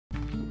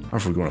don't know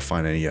if we're going to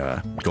find any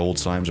gold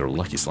slimes or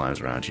lucky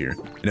slimes around here.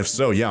 And if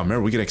so, yeah,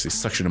 remember, we can actually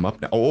suction them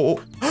up now.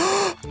 Oh.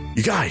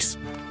 You guys,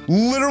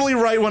 literally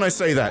right when I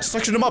say that,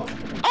 suction them up.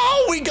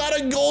 Oh, we got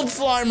a gold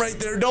slime right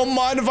there. Don't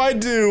mind if I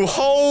do.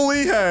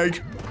 Holy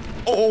heck.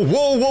 Oh,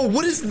 whoa,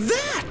 what is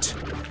that?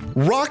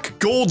 Rock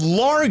gold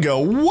Largo.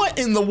 What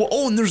in the...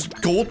 Oh, and there's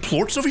gold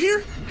plorts over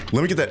here?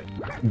 Let me get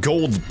that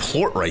gold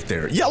plort right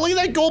there. Yeah, look at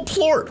that gold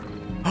plort.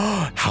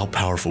 How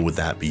powerful would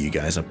that be, you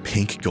guys? A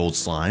pink gold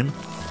slime?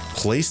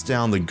 Place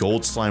down the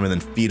gold slime and then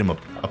feed him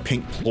a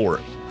pink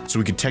plort so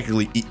we can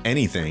technically eat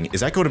anything.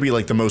 Is that going to be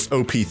like the most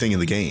OP thing in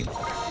the game?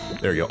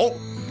 There you go. Oh,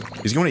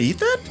 he's going to eat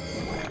that?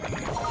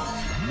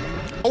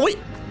 Oh, wait.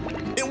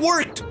 It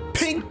worked.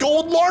 Pink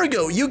gold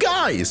Largo. You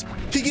guys,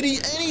 he can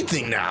eat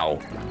anything now.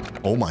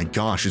 Oh my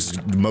gosh, this is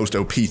the most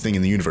OP thing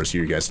in the universe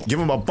here, you guys. Give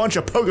him a bunch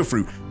of pogo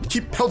fruit.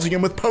 Keep pelting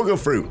him with pogo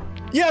fruit.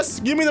 Yes,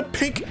 give me the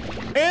pink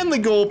and the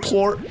gold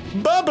plort.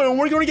 Bubba,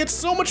 we're going to get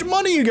so much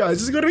money, you guys.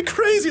 This is going to be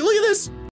crazy. Look at this.